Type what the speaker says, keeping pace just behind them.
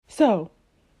So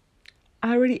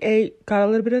I already ate, got a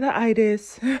little bit of the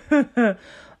itis. But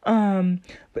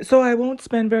so I won't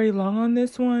spend very long on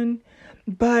this one.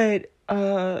 But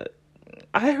I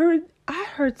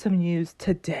heard some news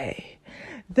today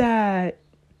that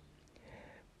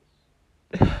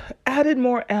added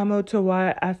more ammo to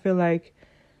why I feel like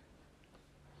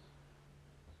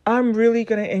I'm really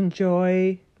gonna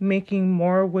enjoy making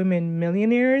more women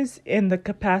millionaires in the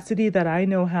capacity that I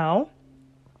know how.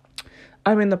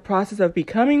 I'm in the process of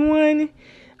becoming one.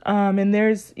 And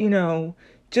there's,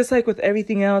 just like with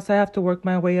everything else, I have to work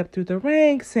my way up through the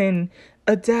ranks and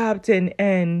adapt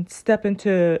and step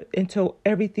into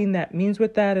everything that means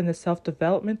with that and the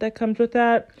self-development that comes with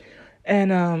that.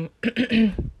 And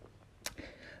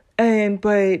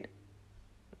but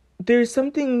there's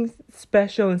something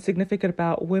special and significant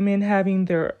about women having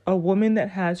a woman that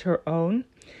has her own.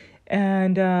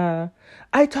 And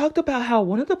I talked about how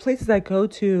one of the places I go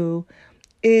to,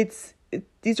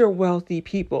 these are wealthy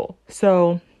people.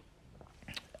 So,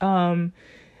 and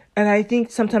I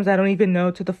think sometimes I don't even know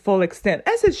to the full extent,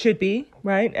 as it should be,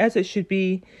 right? As it should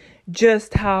be,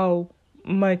 just how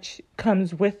much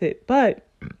comes with it. But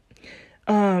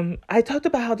I talked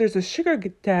about how there's a sugar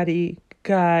daddy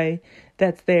guy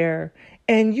that's there.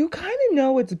 And you kind of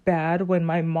know it's bad when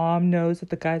my mom knows that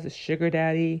the guy's a sugar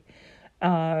daddy.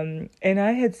 And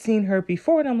I had seen her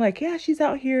before, and I'm like, yeah, she's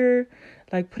out here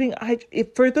like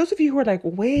for those of you who are like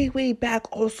way back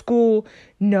old school,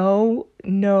 no,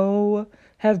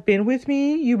 have been with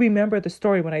me, you remember the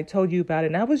story when I told you about it,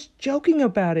 and I was joking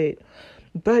about it.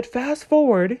 But fast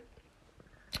forward,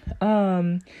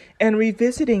 and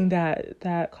revisiting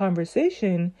that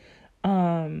conversation,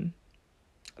 that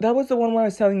was the one where I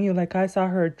was telling you, like, I saw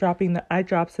her dropping the eye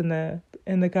drops in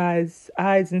the guy's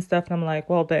eyes and stuff, and I'm like,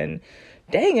 well then,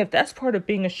 dang, if that's part of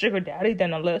being a sugar daddy,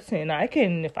 then listen,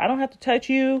 if I don't have to touch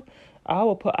you, I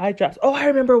will put eye drops. Oh, I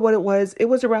remember what it was. It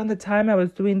was around the time I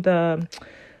was doing the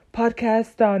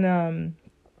podcast on,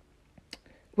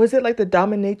 was it like the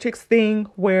dominatrix thing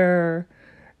where,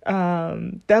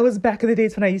 that was back in the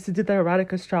days when I used to do the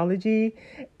erotic astrology.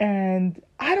 And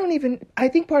I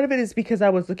think part of it is because I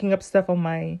was looking up stuff on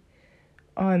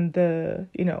the,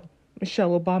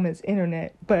 Michelle Obama's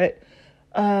internet. But,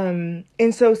 and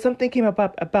so something came up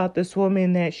about this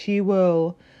woman that she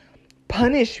will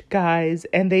punish guys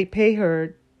and they pay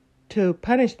her to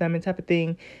punish them and type of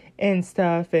thing and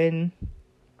stuff. And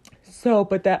so,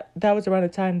 but that was around the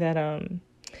time that,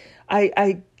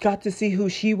 I got to see who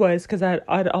she was, because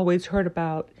I'd always heard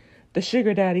about the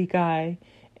sugar daddy guy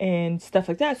and stuff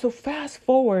like that. So fast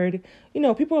forward,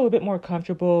 people are a little bit more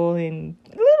comfortable and a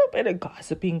little bit of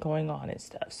gossiping going on and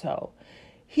stuff. So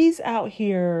he's out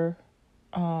here.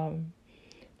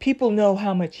 People know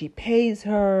how much he pays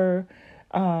her,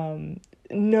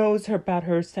 knows her about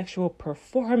her sexual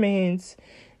performance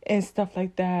and stuff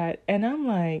like that. And I'm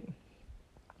like,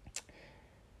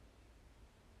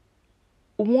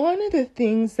 one of the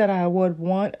things that I would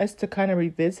want us to kind of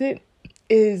revisit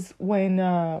is when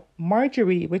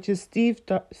Marjorie, which is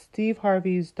Steve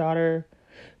Harvey's daughter.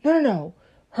 No.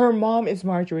 Her mom is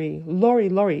Marjorie.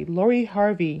 Lori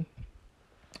Harvey.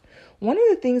 One of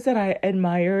the things that I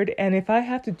admired, and if I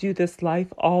have to do this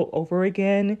life all over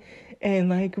again and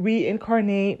like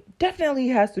reincarnate, definitely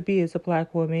has to be as a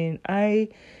Black woman.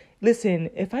 Listen,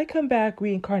 if I come back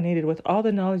reincarnated with all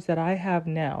the knowledge that I have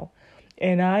now,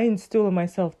 and I instill in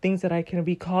myself things that I can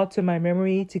recall to my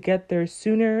memory to get there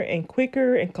sooner and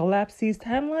quicker and collapse these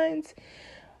timelines,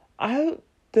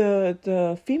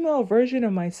 the female version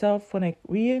of myself when I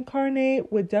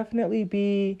reincarnate would definitely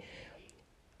be,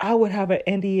 I would have an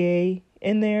NDA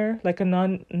in there, like a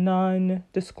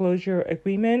non-disclosure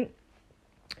agreement.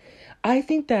 I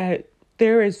think that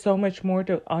there is so much more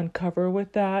to uncover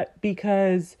with that,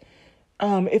 because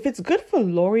if it's good for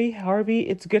Lori Harvey,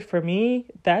 it's good for me.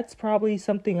 That's probably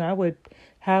something I would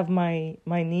have my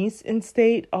niece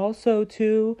instate also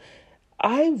too.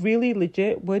 I really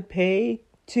legit would pay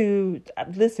to,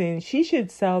 listen, she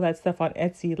should sell that stuff on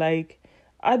Etsy. Like,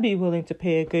 I'd be willing to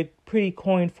pay a good, pretty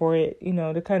coin for it,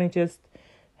 to kind of just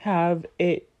have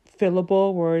it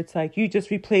fillable where it's like you just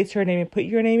replace her name and put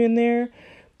your name in there.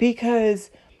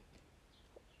 Because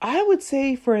I would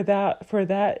say for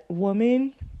that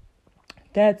woman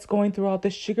that's going through all the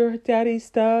sugar daddy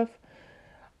stuff,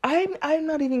 I'm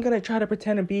not even gonna try to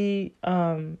pretend to be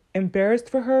embarrassed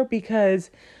for her, because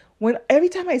every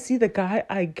time I see the guy,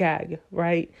 I gag,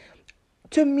 right?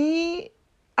 To me,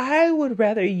 I would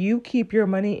rather you keep your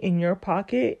money in your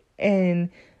pocket and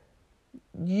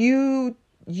you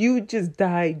just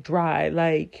die dry.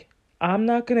 Like, I'm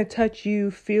not gonna touch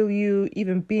you, feel you,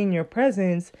 even be in your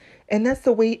presence, And that's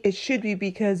the way it should be,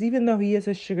 because even though he is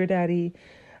a sugar daddy,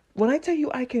 when I tell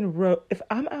you I can if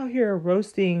I'm out here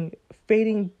roasting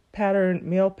fading pattern,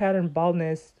 male pattern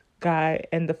baldness guy,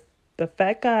 and the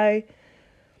fat guy,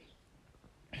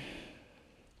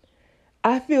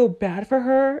 I feel bad for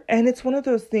her. And it's one of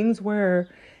those things where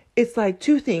it's like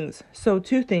two things. So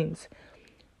two things.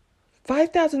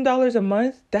 $5,000 a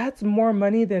month, that's more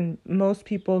money than most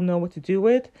people know what to do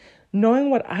with. Knowing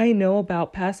what I know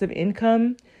about passive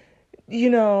income,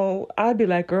 I'd be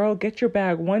like, girl, get your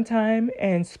bag one time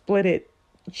and split it.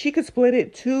 She could split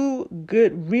it two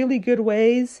really good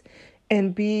ways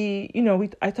and be,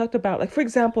 I talked about, like, for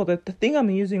example, the thing I'm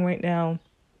using right now,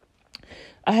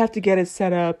 I have to get it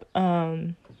set up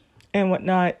and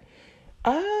whatnot.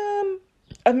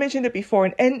 I've mentioned it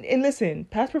before, and listen,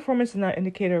 past performance is not an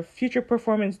indicator of future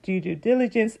performance. Do due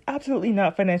diligence. Absolutely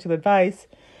not financial advice,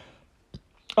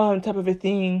 type of a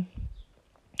thing.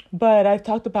 But I've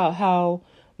talked about how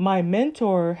my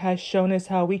mentor has shown us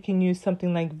how we can use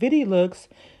something like VidiLooks,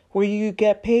 where you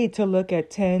get paid to look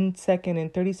at 10-second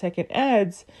and 30-second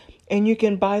ads, and you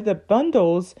can buy the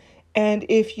bundles. And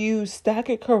if you stack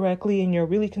it correctly and you're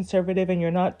really conservative and you're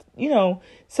not,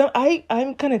 so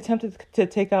I'm kind of tempted to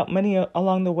take out money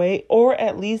along the way, or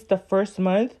at least the first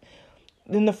month.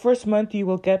 In the first month, you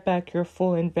will get back your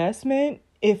full investment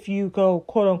if you go,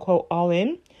 quote unquote, all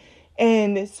in.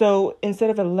 And so instead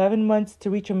of 11 months to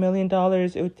reach $1 million,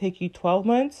 it would take you 12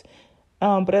 months.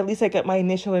 But at least I get my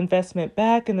initial investment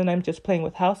back, and then I'm just playing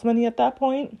with house money at that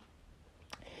point.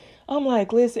 I'm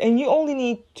like, listen, and you only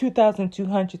need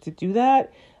 $2,200 to do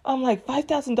that. I'm like,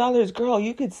 $5,000, girl,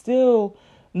 you could still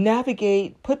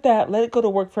navigate, let it go to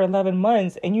work for 11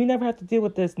 months, and you never have to deal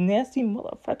with this nasty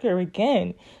motherfucker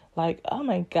again. Like, oh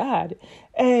my God.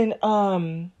 And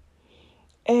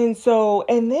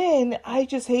then I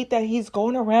just hate that he's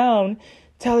going around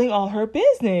telling all her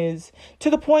business, to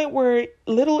the point where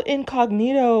little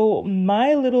incognito,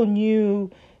 my little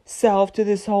new self to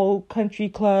this whole country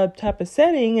club type of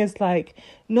setting, is like,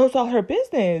 knows all her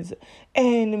business.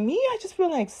 And me, I just feel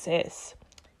like, sis,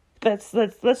 let's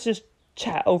just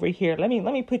chat over here. Let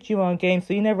me put you on game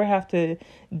so you never have to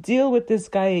deal with this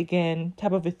guy again,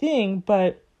 type of a thing.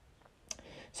 But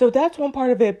so that's one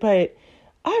part of it. But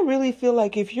I really feel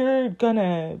like if you're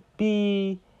gonna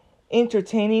be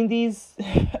entertaining these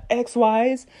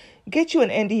XYs, get you an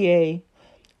NDA.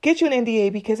 Get you an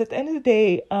NDA, because at the end of the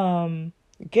day,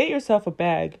 get yourself a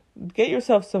bag. Get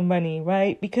yourself some money,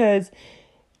 right? Because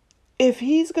if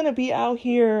he's going to be out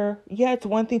here, yeah, it's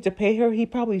one thing to pay her. He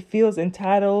probably feels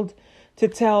entitled to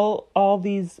tell all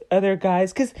these other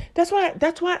guys. Because that's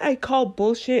why I call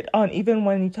bullshit on, even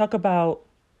when you talk about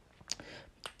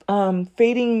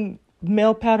fading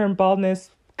male pattern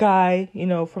baldness guy,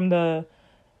 from the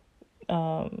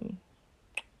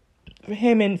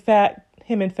him and fat,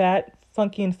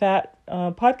 funky and fat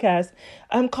podcast.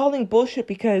 I'm calling bullshit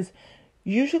because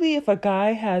usually if a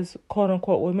guy has quote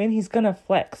unquote women, he's gonna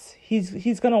flex.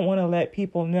 He's gonna want to let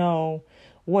people know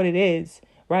what it is,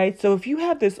 right? So if you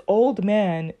have this old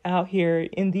man out here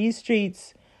in these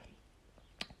streets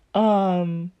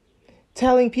telling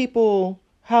people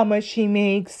how much she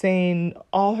makes, saying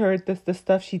all the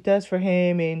stuff she does for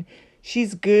him, and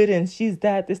she's good and she's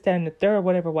that, this, that, and the third,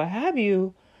 whatever, what have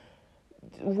you.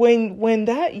 When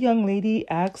that young lady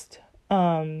asked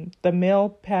the male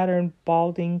pattern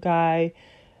balding guy,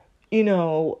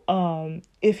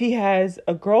 if he has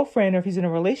a girlfriend or if he's in a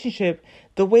relationship,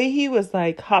 the way he was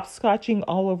like hopscotching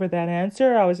all over that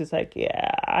answer, I was just like,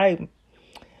 yeah,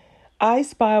 I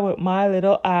spy with my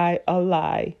little eye a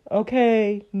lie.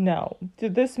 Okay, no,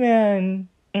 did this man?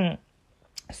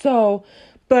 So,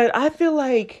 but I feel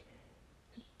like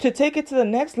to take it to the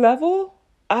next level,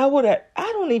 I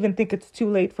don't even think it's too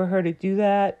late for her to do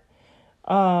that.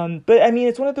 But I mean,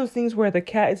 it's one of those things where the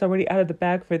cat is already out of the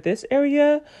bag for this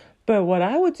area. But what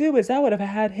I would do is I would have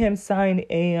had him sign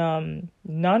a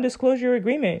non-disclosure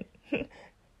agreement.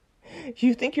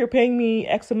 You think you're paying me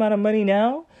X amount of money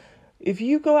now? If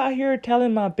you go out here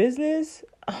telling my business,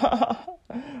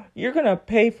 you're going to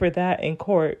pay for that in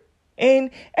court.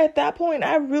 And at that point,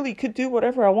 I really could do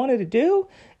whatever I wanted to do.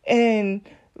 And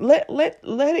let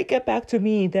it get back to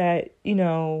me that,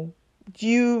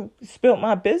 you spilt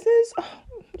my business.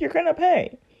 You're going to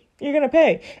pay. You're going to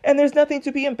pay. And there's nothing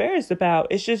to be embarrassed about.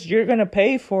 It's just you're going to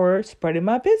pay for spreading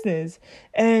my business.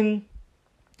 And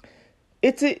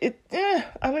I'm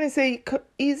going to say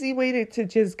easy way to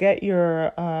just get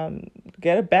your,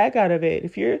 get a bag out of it.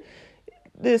 If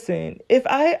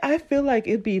I feel like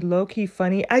it'd be low key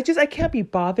funny. I can't be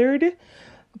bothered,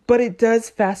 but it does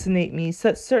fascinate me.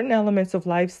 Certain elements of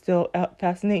life still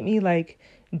fascinate me, like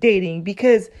dating,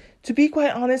 because To be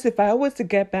quite honest, if I was to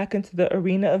get back into the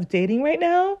arena of dating right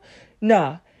now,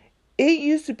 nah. It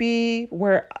used to be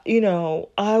where,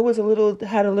 I was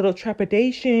had a little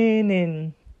trepidation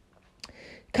and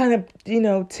kind of,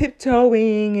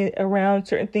 tiptoeing around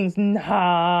certain things.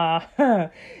 Nah.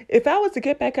 If I was to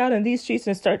get back out in these streets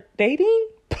and start dating,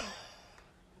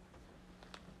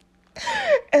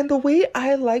 and the way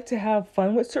I like to have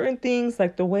fun with certain things,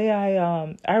 like the way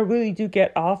I really do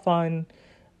get off on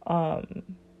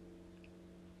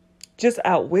just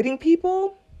outwitting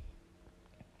people.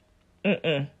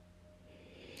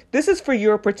 This is for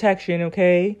your protection,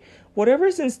 okay?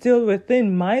 Whatever's instilled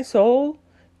within my soul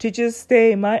to just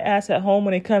stay my ass at home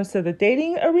when it comes to the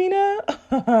dating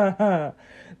arena,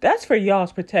 that's for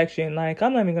y'all's protection. Like,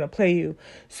 I'm not even gonna play you.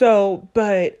 So,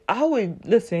 but I would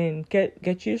listen.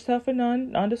 Get yourself a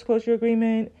non-disclosure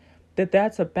agreement.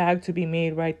 That's a bag to be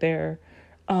made right there.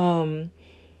 I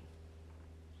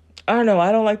don't know.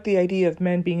 I don't like the idea of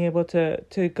men being able to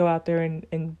go out there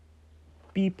and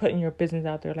be putting your business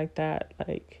out there like that.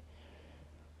 Like,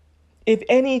 if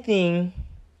anything,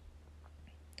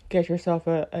 get yourself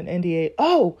an NDA.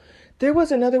 Oh, there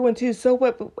was another one too.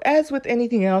 So as with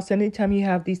anything else, anytime you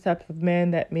have these types of men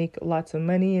that make lots of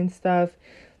money and stuff,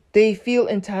 they feel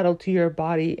entitled to your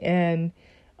body. And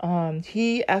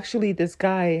this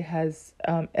guy has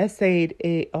essayed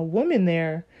a woman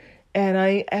there. And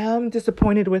I am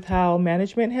disappointed with how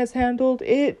management has handled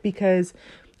it, because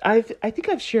I think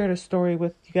I've shared a story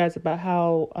with you guys about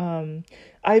how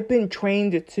I've been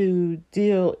trained to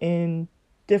deal in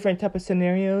different type of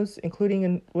scenarios,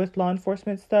 including with law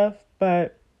enforcement stuff,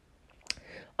 but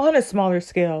on a smaller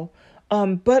scale.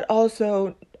 But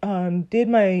also did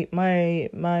my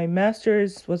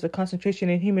master's was a concentration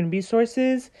in human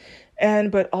resources,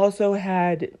 but also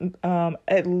had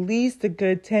at least a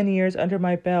good 10 years under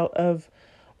my belt of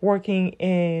working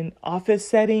in office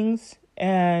settings,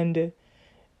 and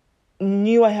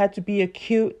knew I had to be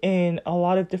acute in a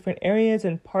lot of different areas.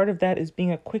 And part of that is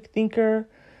being a quick thinker.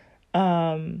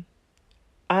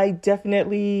 I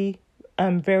definitely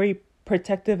am very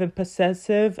protective and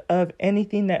possessive of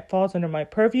anything that falls under my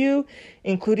purview,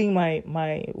 including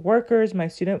my workers, my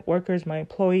student workers, my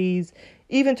employees,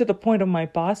 even to the point of my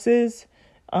bosses.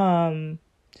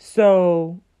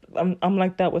 So I'm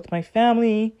like that with my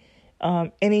family.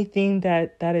 Anything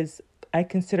that is I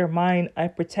consider mine, I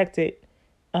protect it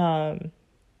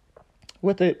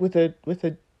with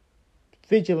a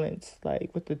vigilance,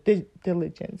 like with the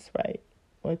diligence, right?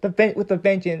 With the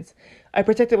vengeance. I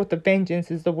protect it with the vengeance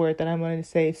is the word that I'm going to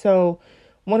say. So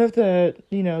one of the,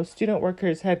 student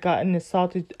workers had gotten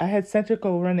assaulted. I had sent her to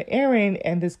go run an errand,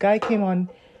 and this guy came on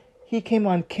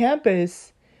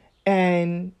campus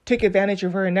and took advantage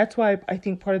of her. And that's why I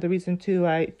think part of the reason too,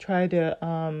 I try to,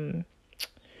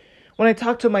 when I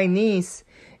talk to my niece,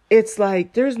 it's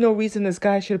like, there's no reason this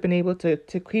guy should have been able to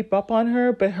creep up on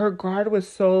her, but her guard was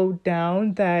so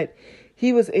down that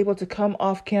he was able to come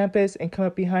off campus and come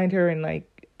up behind her and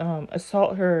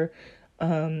assault her,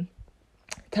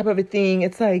 type of a thing.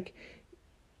 It's like,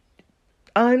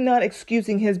 I'm not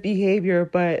excusing his behavior,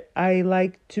 but I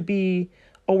like to be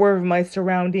aware of my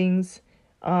surroundings.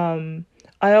 I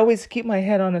always keep my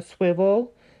head on a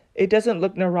swivel. It doesn't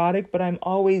look neurotic, but I'm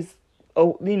always,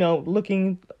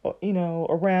 looking,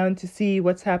 around to see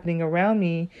what's happening around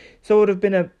me. So it would have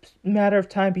been a matter of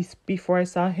time before I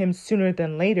saw him sooner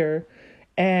than later,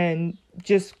 and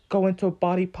just go into a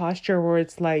body posture where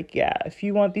it's like, yeah, if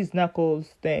you want these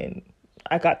knuckles, then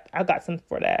I got something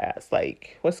for that ass.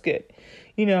 Like, what's good,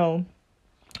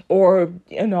 or,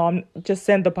 I'm just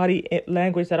send the body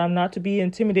language that I'm not to be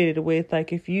intimidated with.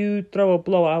 Like, if you throw a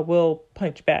blow, I will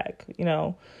punch back,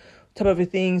 type of a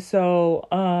thing. So,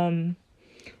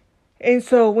 and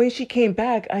so when she came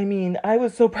back, I mean, I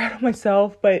was so proud of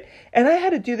myself, and I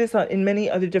had to do this in many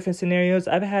other different scenarios.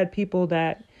 I've had people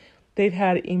that they've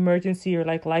had emergency or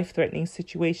like life-threatening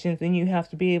situations, and you have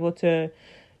to be able to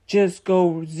just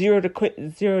go 0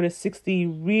 to 60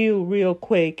 real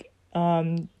quick,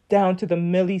 down to the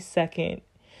millisecond,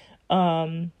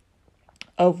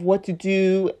 of what to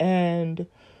do. And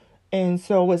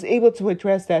so was able to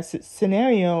address that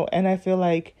scenario. And I feel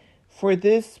like for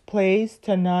this place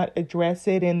to not address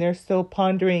it, and they're still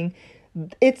pondering,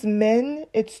 it's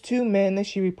two men that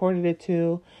she reported it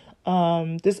to.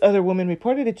 This other woman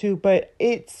reported it to, but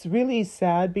it's really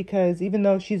sad because even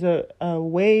though she's a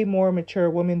way more mature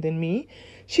woman than me,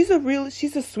 she's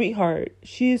a sweetheart.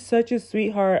 She's such a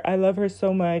sweetheart. I love her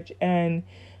so much. And,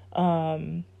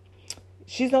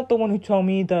 she's not the one who told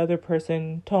me, the other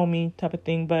person told me, type of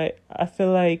thing. But I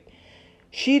feel like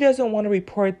she doesn't want to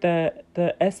report the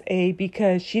SA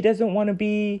because she doesn't want to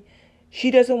be she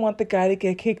doesn't want the guy to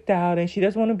get kicked out, and she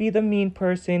doesn't want to be the mean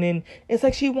person, and it's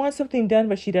like she wants something done,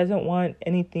 but she doesn't want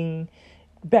anything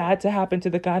bad to happen to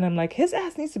the guy. And I'm like, his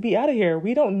ass needs to be out of here.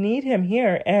 We don't need him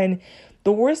here. And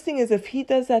the worst thing is, if he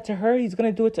does that to her, he's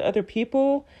going to do it to other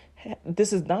people.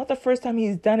 This is not the first time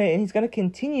he's done it, and he's going to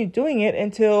continue doing it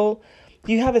until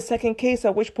you have a second case,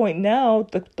 at which point now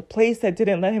the place that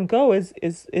didn't let him go is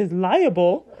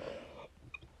liable.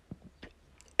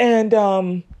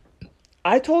 And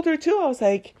I told her too, I was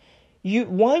like, you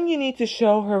need to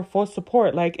show her full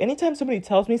support. Like, anytime somebody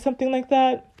tells me something like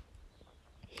that,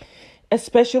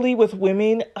 especially with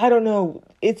women, I don't know,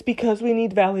 it's because we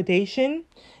need validation.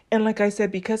 And like I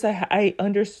said, because I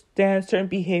understand certain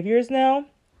behaviors now,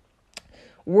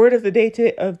 word of the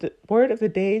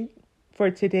day for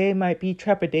today might be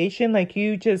trepidation. Like,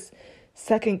 you just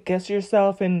second guess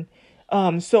yourself. And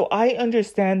so I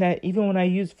understand that even when I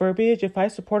use verbiage, if I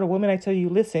support a woman, I tell you,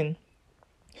 listen,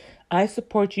 I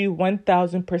support you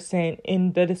 1000%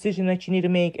 in the decision that you need to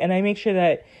make. And I make sure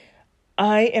that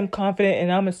I am confident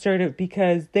and I'm assertive,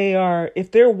 because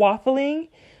if they're waffling,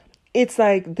 it's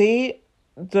like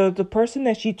the person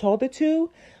that she told it to,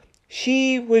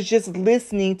 she was just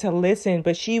listening to listen,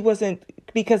 but she wasn't,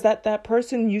 because that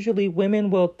person, usually women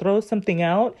will throw something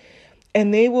out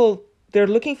and they're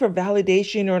looking for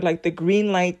validation or like the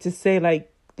green light to say, like,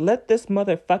 let this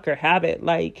motherfucker have it.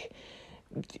 Like,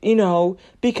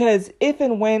 because if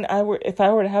I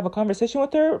were to have a conversation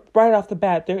with her right off the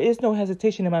bat, there is no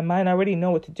hesitation in my mind. I already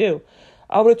know what to do.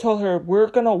 I would have told her, we're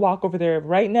going to walk over there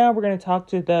right now. We're going to talk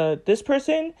to this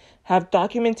person, have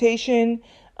documentation.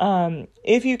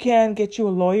 If you can, get you a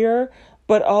lawyer,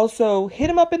 but also hit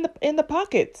him up in the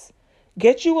pockets.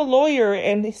 Get you a lawyer,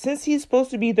 and since he's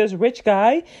supposed to be this rich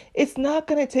guy, it's not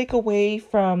going to take away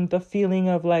from the feeling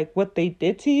of like what they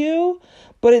did to you,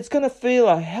 but it's going to feel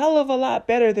a hell of a lot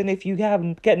better than if you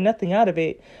get nothing out of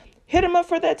it. Hit him up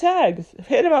for that tags.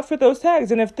 Hit him up for those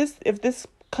tags. And if this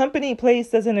company place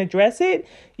doesn't address it,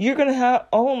 you're going to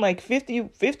own like 50%,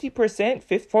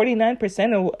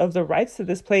 49% of the rights to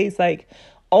this place. Like,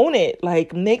 own it.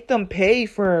 Like, make them pay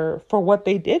for what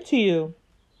they did to you,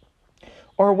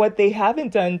 or what they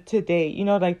haven't done to date.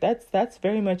 Like, that's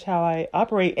very much how I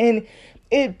operate. And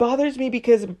it bothers me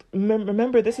because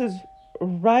remember, this is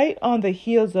right on the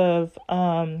heels of,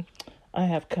 I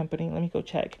have company. Let me go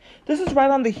check. This is right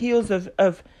on the heels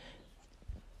of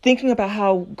thinking about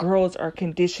how girls are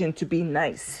conditioned to be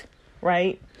nice,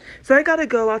 right? So I gotta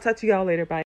go. I'll talk to y'all later. Bye.